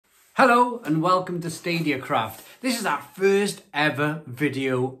Hello and welcome to Stadia Craft. This is our first ever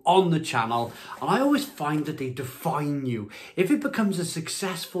video on the channel and I always find that they define you. If it becomes a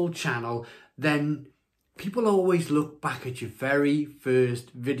successful channel, then people always look back at your very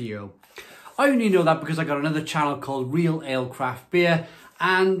first video. I only know that because I got another channel called Real Ale Craft Beer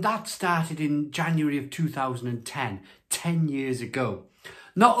and that started in January of 2010, 10 years ago.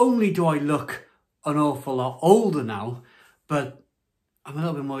 Not only do I look an awful lot older now, but I'm a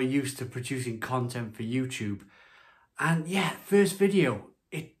little bit more used to producing content for YouTube. And yeah, first video,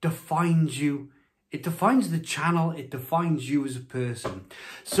 it defines you. It defines the channel. It defines you as a person.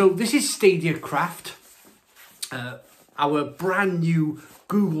 So this is Stadia Craft. Our brand new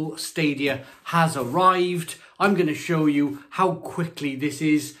Google Stadia has arrived. I'm going to show you how quickly this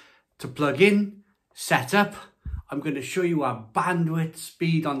is to plug in, set up. I'm going to show you our bandwidth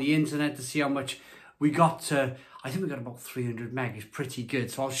speed on the internet to see how much we got to. I think we got about 300 meg. It's pretty good.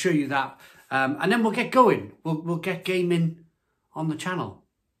 So I'll show you that. And then we'll get going. We'll get gaming on the channel.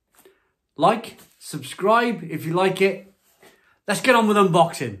 Like, subscribe if you like it. Let's get on with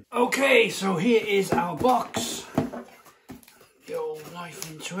unboxing. Okay, so here is our box. The old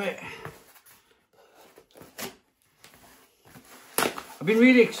knife into it. I've been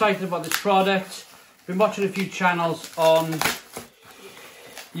really excited about this product. Been watching a few channels on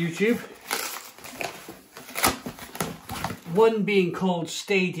YouTube. One being called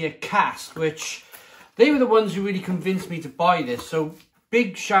Stadia Cast, which they were the ones who really convinced me to buy this. So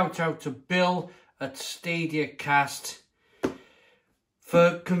big shout out to Bill at Stadia Cast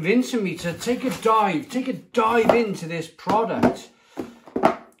for convincing me to take a dive into this product.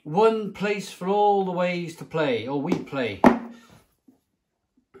 One place for all the ways to play, or we play.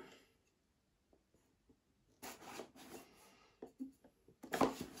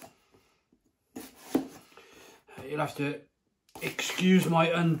 You'll have to excuse my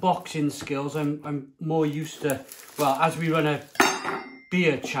unboxing skills. I'm more used to, well, as we run a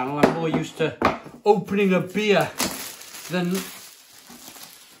beer channel, I'm more used to opening a beer than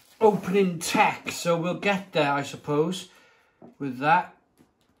opening tech. So we'll get there, I suppose, with that.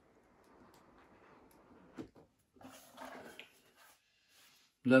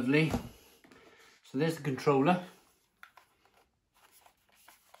 Lovely. So there's the controller.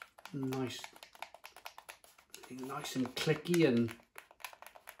 Nice and clicky and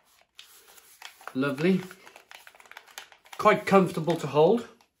lovely. Quite comfortable to hold.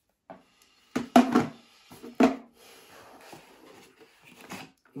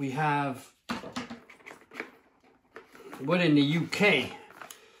 We have, we're in the UK.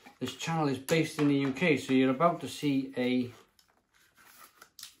 This channel is based in the UK, so you're about to see a,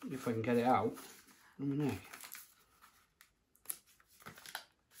 if I can get it out,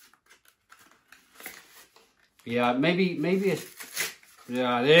 yeah, maybe it's,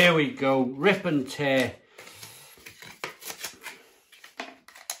 yeah, there we go, rip and tear.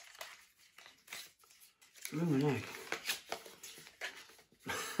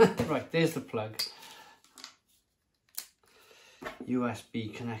 Right, there's the plug.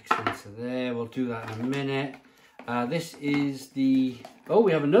 USB connection to there, we'll do that in a minute. This is the, oh,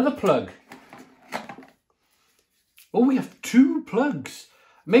 we have another plug. Oh, we have two plugs.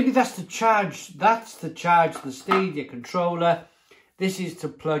 Maybe that's to charge the Stadia controller. This is to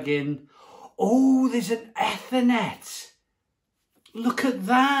plug in. Oh, there's an Ethernet. Look at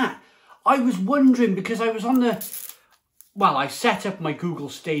that. I was wondering because I was on the, well, I set up my Google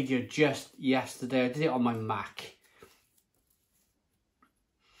Stadia just yesterday. I did it on my Mac.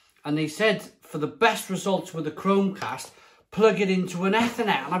 And they said for the best results with the Chromecast, plug it into an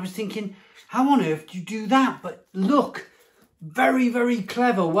Ethernet. And I was thinking, how on earth do you do that? But look. Very, very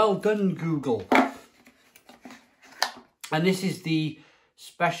clever. Well done, Google. And this is the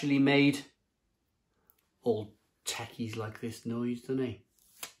specially made, all techies like this noise, don't they?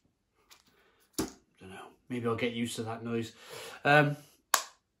 Don't know. Maybe I'll get used to that noise. Yeah,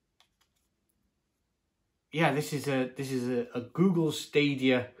 this is a Google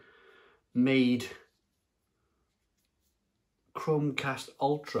Stadia made Chromecast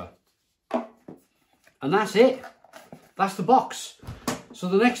Ultra. And that's it. That's the box. So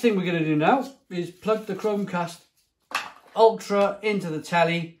the next thing we're going to do now is plug the Chromecast Ultra into the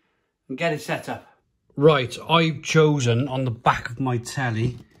telly and get it set up. Right, I've chosen on the back of my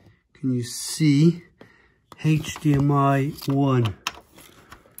telly, can you see, HDMI 1.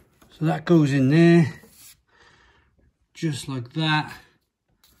 So that goes in there, just like that.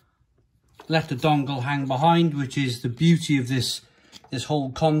 Let the dongle hang behind, which is the beauty of this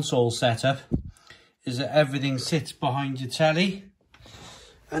whole console setup. Is that everything sits behind your telly,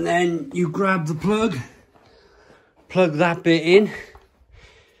 and then you grab the plug, plug that bit in,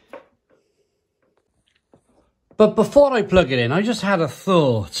 But before I plug it in, I just had a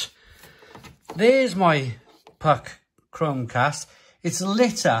thought. There's my Puck Chromecast. It's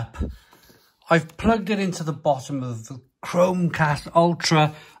lit up. I've plugged it into the bottom of the Chromecast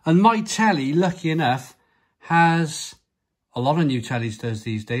Ultra, and my telly, lucky enough, has, a lot of new tellies does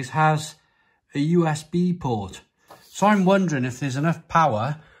these days, has a USB port. So I'm wondering if there's enough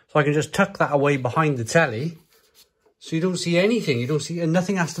power so I can just tuck that away behind the telly so you don't see anything. You don't see, and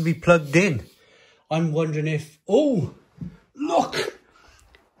nothing has to be plugged in. I'm wondering if, oh, look.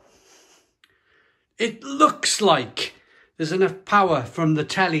 It looks like there's enough power from the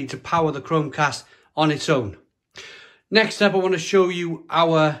telly to power the Chromecast on its own. Next up, I want to show you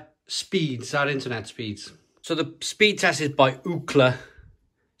our speeds, our internet speeds. So the speed test is by Ookla,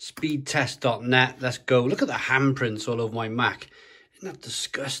 speedtest.net. Let's go. Look at the handprints all over my Mac. Isn't that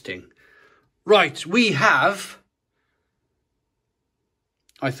disgusting? Right, we have,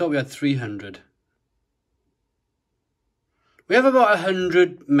 I thought we had 300. We have about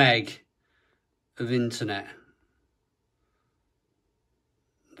 100 meg of internet.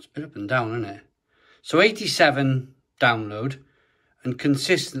 It's a bit up and down, isn't it? So 87 download and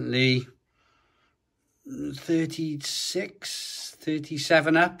consistently 36,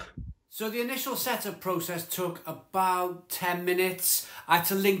 37 up. So the initial setup process took about 10 minutes. I had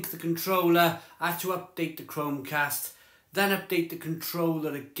to link the controller, I had to update the Chromecast, then update the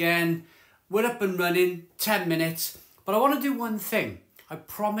controller again. We're up and running, 10 minutes. But I want to do one thing. I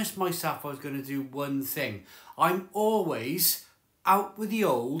promised myself I was going to do one thing. I'm always out with the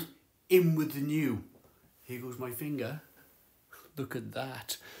old, in with the new. Here goes my finger. Look at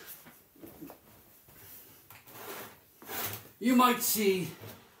that. You might see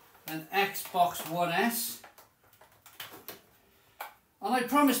an Xbox One S. And I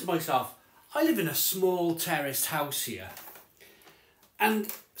promised myself, I live in a small terraced house here.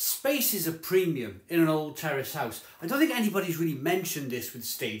 And space is a premium in an old terrace house. I don't think anybody's really mentioned this with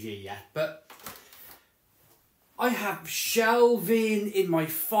Stadia yet, but I have shelving in my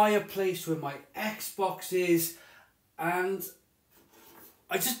fireplace where my Xbox is, and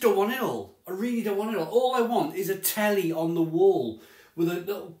I just don't want it all. I really don't want it all. All I want is a telly on the wall with a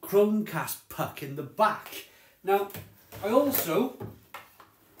little Chromecast puck in the back. Now, I also,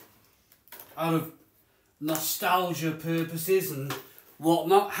 out of nostalgia purposes and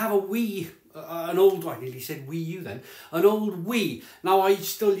whatnot, have a Wii, an old, I nearly said Wii U then, an old Wii. Now I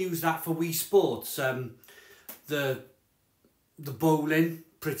still use that for Wii Sports. The bowling,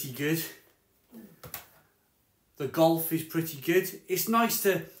 pretty good. The golf is pretty good. It's nice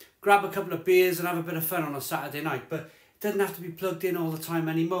to grab a couple of beers and have a bit of fun on a Saturday night, but it doesn't have to be plugged in all the time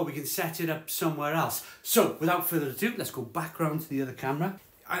anymore. We can set it up somewhere else. So without further ado, let's go back round to the other camera.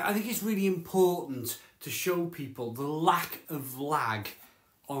 I think it's really important to show people the lack of lag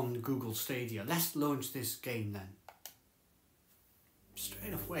on Google Stadia. Let's launch this game then.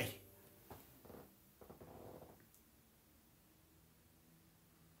 Straight away.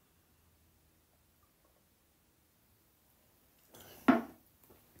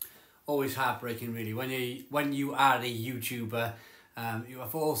 Always heartbreaking really when you are a YouTuber. You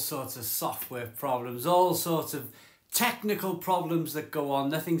have all sorts of software problems, all sorts of technical problems that go on.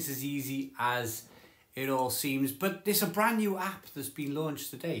 Nothing's as easy as it all seems, but there's a brand new app that's been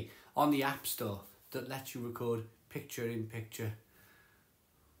launched today on the App Store that lets you record picture-in-picture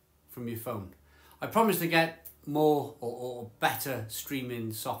from your phone. I promise to get more or better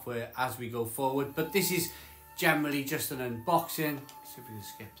streaming software as we go forward, but this is generally just an unboxing. Let's see if we can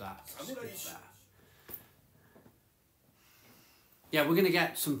skip that. Yeah, we're going to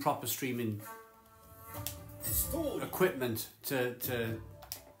get some proper streaming equipment to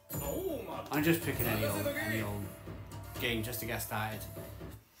I'm just picking any old game just to get started.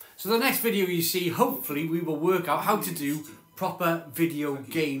 So the next video you see, hopefully we will work out how to do proper video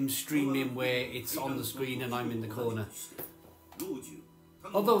game streaming where it's on the screen and I'm in the corner.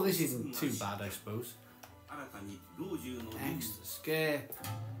 Although this isn't too bad, I suppose. Next, skip.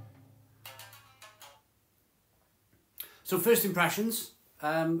 So first impressions,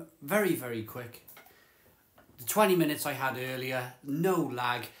 very, very quick. The 20 minutes I had earlier, no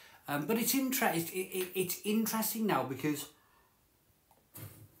lag, but it's interesting now because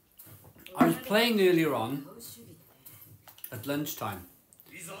I was playing earlier on at lunchtime.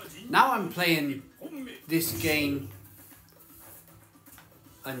 Now I'm playing this game,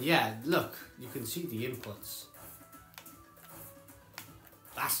 and yeah, look, you can see the inputs.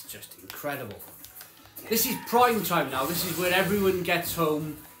 That's just incredible. This is prime time now. This is where everyone gets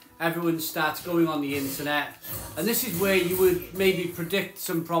home. Everyone starts going on the internet. And this is where you would maybe predict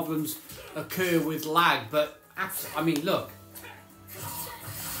some problems occur with lag. But, I mean, look.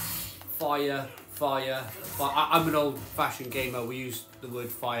 Fire, fire. But I'm an old-fashioned gamer. We use the word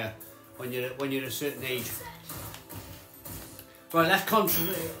fire when you're a certain age. Right, let's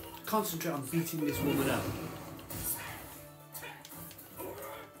concentrate on beating this woman up.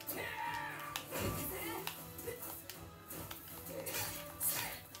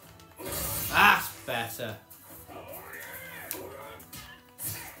 That's better.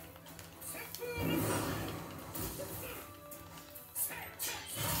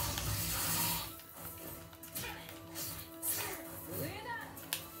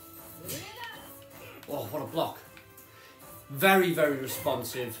 Oh, what a block. Very, very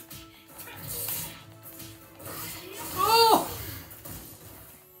responsive. Oh!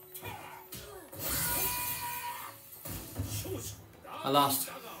 I lost.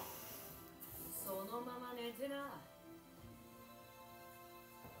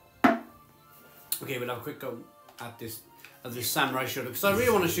 Okay, we'll have a quick go at this samurai shoulder because I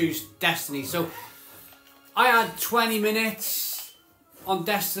really want to show you Destiny. So I had 20 minutes on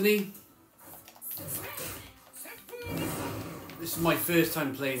Destiny. This is my first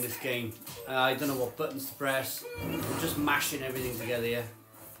time playing this game. I don't know what buttons to press. I'm just mashing everything together here.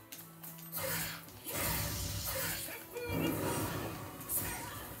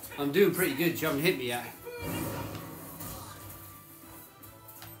 I'm doing pretty good. You haven't hit me yet.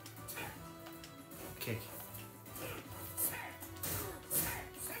 Kick.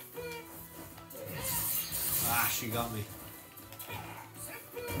 Ah, she got me.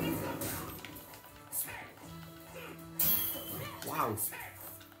 Wow.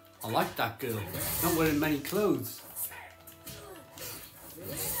 I like that girl. Not wearing many clothes.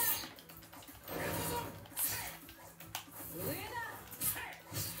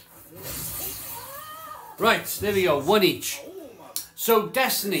 Right, there we go, one each. So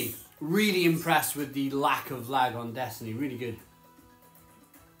Destiny, really impressed with the lack of lag on Destiny, really good.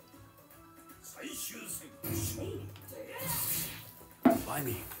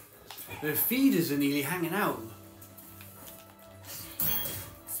 Blimey, the feeders are nearly hanging out.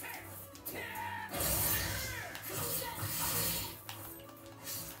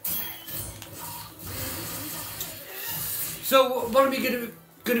 So what are we going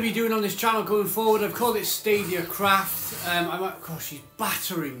to be doing on this channel going forward? I've called it Stadia Craft. Gosh, she's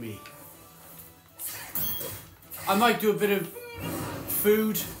battering me. I might do a bit of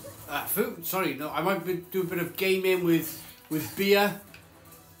I might do a bit of gaming with beer.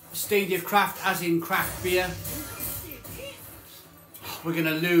 Stadia Craft as in craft beer. We're going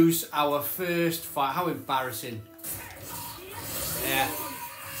to lose our first fight. How embarrassing. Yeah.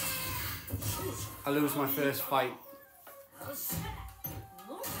 I lose my first fight.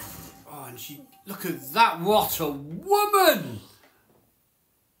 Oh, and she, look at that, what a woman!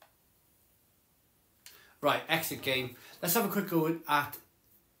 Right, exit game. Let's have a quick go at,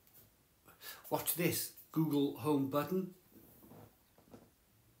 watch this, Google Home button.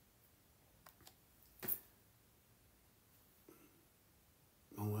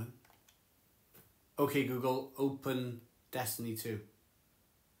 Wrong one. Okay, Google, open Destiny 2.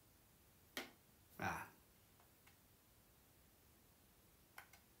 Ah.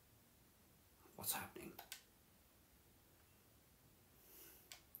 What's happening?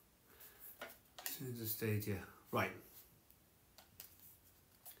 Into Stadia. Right.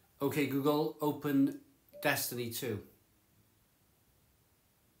 Okay, Google, open Destiny 2.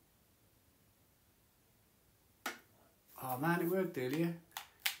 Oh man, it worked earlier.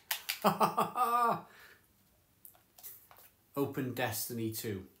 Open Destiny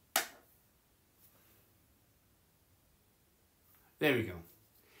 2. There we go.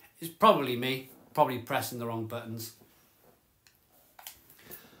 It's probably me, probably pressing the wrong buttons.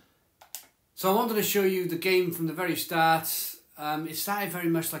 So I wanted to show you the game from the very start. It started very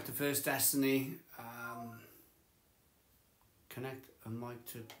much like the first Destiny. Connect a mic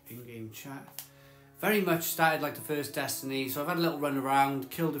to in-game chat. Very much started like the first Destiny. So I've had a little run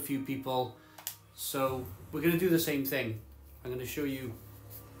around, killed a few people. So we're going to do the same thing. I'm going to show you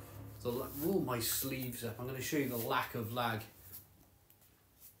roll my sleeves up. I'm going to show you the lack of lag.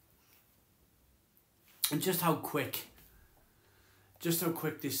 And just how quick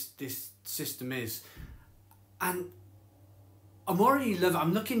this system is. And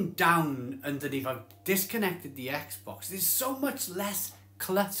I'm looking down underneath. I've disconnected the Xbox. There's so much less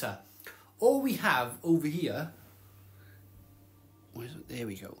clutter. All we have over here, there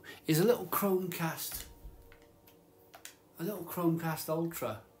we go, is a little Chromecast. A little Chromecast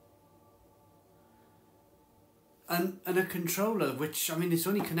Ultra. And a controller, which, I mean, it's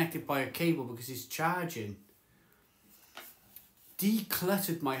only connected by a cable because it's charging.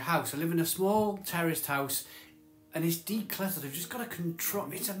 Decluttered my house. I live in a small terraced house and it's decluttered. I've just got to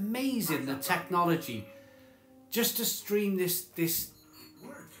control. It's amazing, the technology. Just to stream this. You're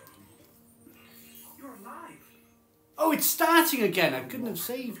alive. Oh, it's starting again. I couldn't have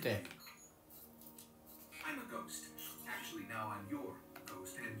saved it. I'm a ghost. Actually, now I'm your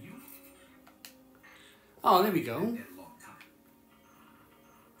ghost, and you. Oh, there we go. Been dead a long time.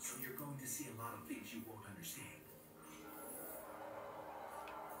 So you're going to see a lot of things you won't understand.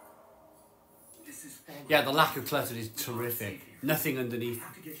 This is all Yeah, the lack of clutter is terrific. Nothing I underneath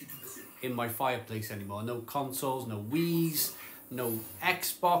have to get you to the city. in my fireplace anymore. No consoles, no Wii's, no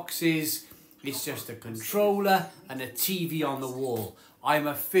Xboxes. It's just a controller and a TV on the wall. I'm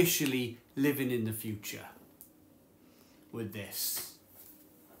officially living in the future with this.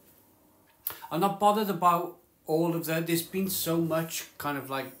 I'm not bothered about all of that. There's been so much kind of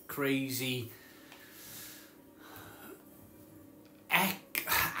like crazy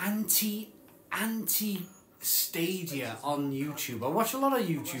anti Stadia on YouTube. I watch a lot of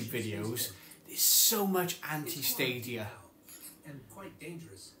YouTube videos. There's so much anti Stadia, And quite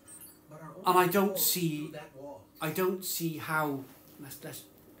dangerous. But our and I only don't door see through that wall. how.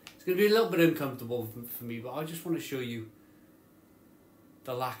 It's going to be a little bit uncomfortable for me, but I just want to show you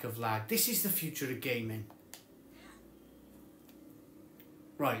the lack of lag. This is the future of gaming.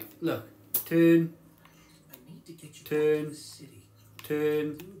 Right, look. Turn, I need to get you Turn. to the city.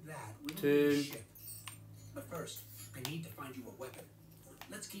 turn. Do that. We'll need Turn. a ship. But first, I need to find you a weapon.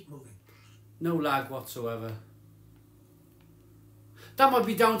 Let's keep moving. No lag whatsoever. That might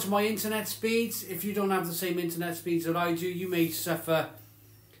be down to my internet speeds. If you don't have the same internet speeds that I do, you may suffer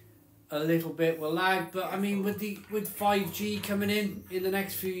a little bit with lag. But I mean, with 5G coming in the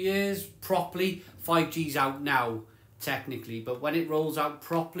next few years properly, 5G's out now technically, but when it rolls out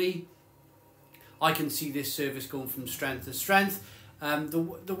properly, I can see this service going from strength to strength.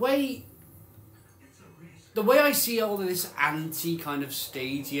 The way I see all of this anti kind of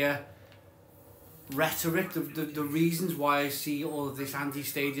Stadia rhetoric, the reasons why I see all of this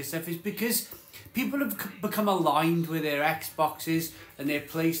anti-Stadia stuff is because people have become aligned with their Xboxes and their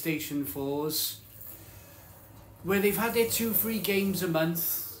PlayStation 4s, where they've had their 2 free games a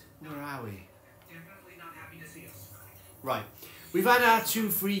month. Where are we? Definitely not happy to see us. Right. We've had our 2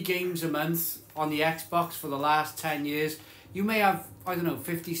 free games a month on the Xbox for the last 10 years. You may have, I don't know,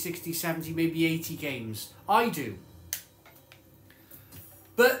 50, 60, 70, maybe 80 games. I do.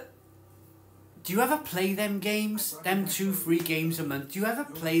 But do you ever play them games? Them 2 free games a month? Do you ever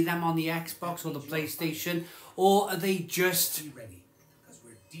play them on the Xbox or the PlayStation? Or are they just Be ready, because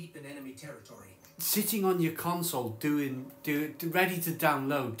we're deep in enemy territory. sitting on your console ready to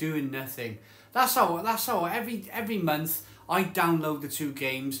download, doing nothing? That's how every month I download the 2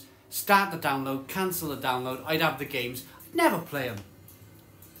 games, start the download, cancel the download, I'd have the games, I'd never play them.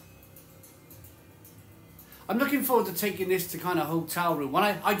 I'm looking forward to taking this to kind of hotel room. When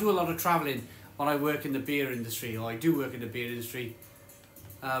I do a lot of travelling when I work in the beer industry, or I do work in the beer industry,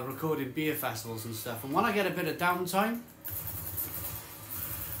 recording beer festivals and stuff. And when I get a bit of downtime,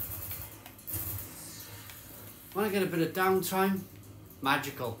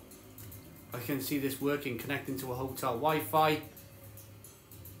 magical. I can see this working, connecting to a hotel Wi-Fi,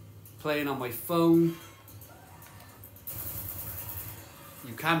 playing on my phone.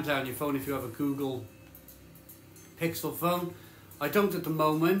 You can play on your phone if you have a Google Pixel phone. I don't at the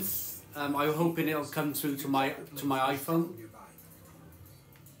moment. I'm hoping it'll come through to my iPhone.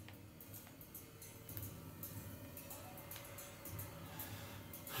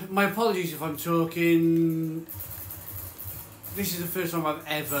 My apologies if I'm talking. This is the first time I've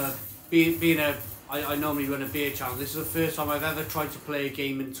ever I normally run a beer channel. This is the first time I've ever tried to play a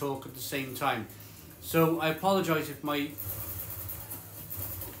game and talk at the same time. So I apologise if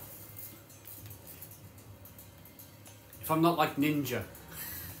I'm not like Ninja,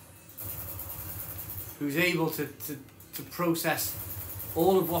 who's able to process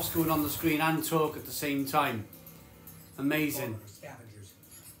all of what's going on the screen and talk at the same time. Amazing. Scavengers,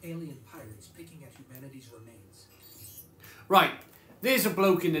 alien pirates picking at humanity's remains. Right, there's a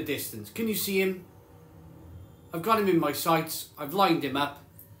bloke in the distance. Can you see him? I've got him in my sights. I've lined him up.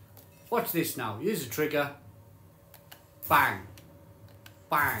 Watch this now. Here's a trigger. Bang.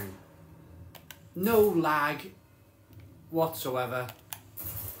 Bang. No lag whatsoever.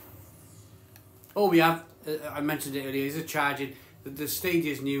 Oh, we have, I mentioned it earlier, is a charging. The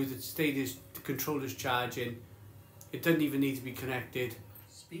Stadia's new, the controller's charging. It doesn't even need to be connected.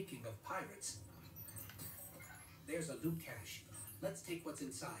 Speaking of pirates, there's a loot cache. Let's take what's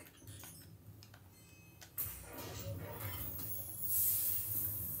inside.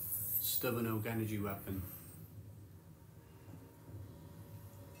 Stubborn oak energy weapon.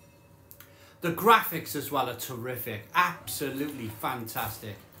 The graphics as well are terrific. Absolutely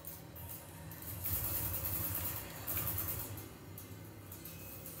fantastic.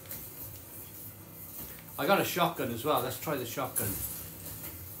 I got a shotgun as well. Let's try the shotgun.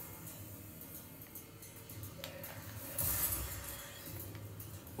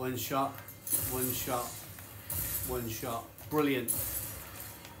 One shot, one shot, one shot. Brilliant.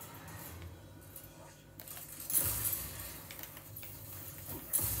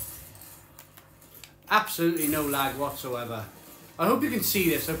 Absolutely no lag whatsoever. I hope you can see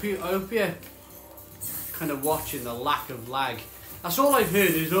this. I hope you're kind of watching the lack of lag. That's all I've heard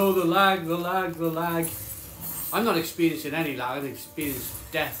is, oh, the lag, the lag, the lag. I'm not experiencing any lag. I'm experiencing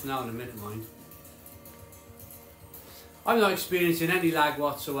death now in a minute, mind. I'm not experiencing any lag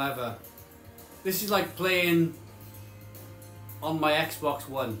whatsoever. This is like playing on my Xbox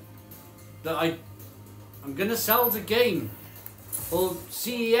One. That I'm gonna sell the game. Or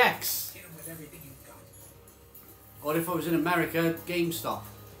CEX. Hit 'em with everything you've got. Or if I was in America, GameStop.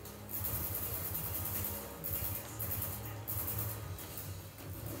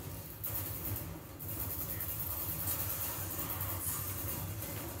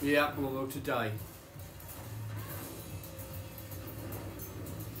 Yeah, we'll go to die.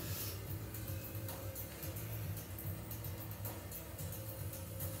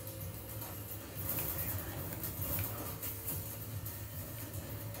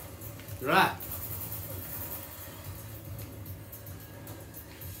 Right.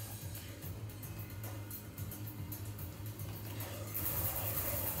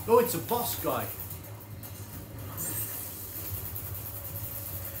 Oh, it's a boss guy.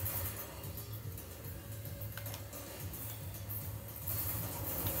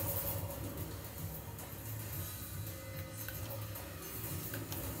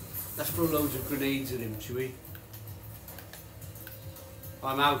 Let's throw loads of grenades at him, shall we?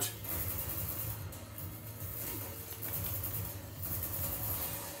 I'm out.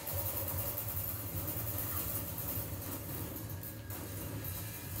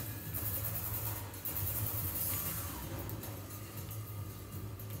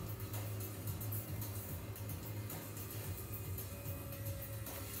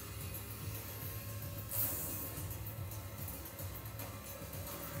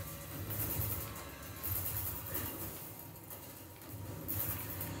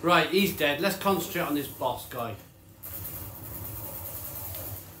 Right, he's dead. Let's concentrate on this boss guy.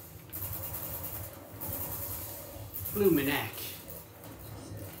 Blew my neck.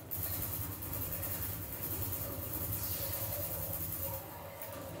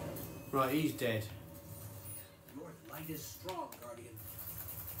 Right, he's dead. Your light is strong, Guardian.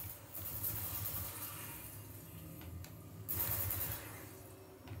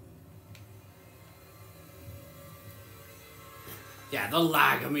 Yeah, the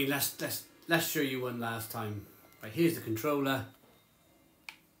lag. I mean, let's show you one last time. Right, here's the controller.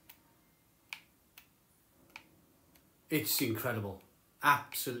 It's incredible.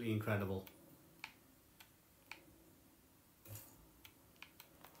 Absolutely incredible.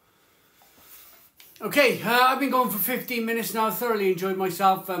 Okay, I've been going for 15 minutes now. Thoroughly enjoyed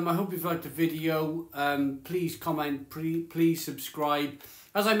myself. I hope you've liked the video. Please comment, please subscribe.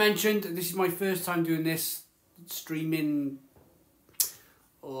 As I mentioned, this is my first time doing this, streaming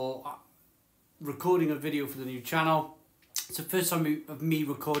or recording a video for the new channel. It's the first time of me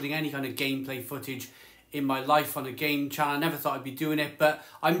recording any kind of gameplay footage in my life on a game channel. I never thought I'd be doing it, but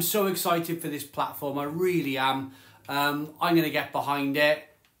I'm so excited for this platform. I really am. I'm going to get behind it.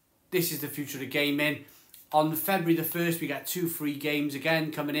 This is the future of gaming. On February the 1st, we get 2 free games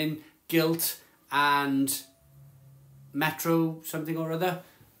again coming in. Guilt and Metro something or other.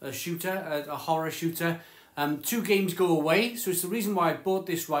 A shooter, a horror shooter. 2 games go away. So it's the reason why I bought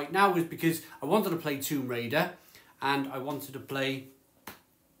this right now is because I wanted to play Tomb Raider. And I wanted to play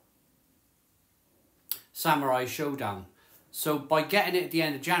Samurai Showdown. So by getting it at the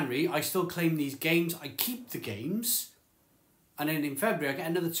end of January, I still claim these games. I keep the games. And then in February, I get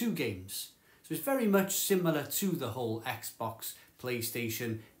another 2 games. So it's very much similar to the whole Xbox,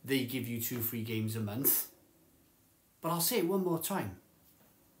 PlayStation. They give you 2 free games a month. But I'll say it one more time.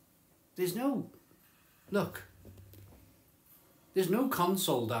 There's no... Look. There's no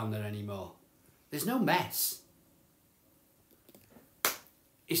console down there anymore. There's no mess.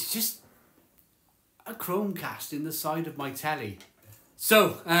 It's just a Chromecast in the side of my telly.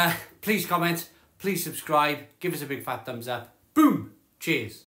 So, please comment, please subscribe, give us a big fat thumbs up. Boom! Cheers.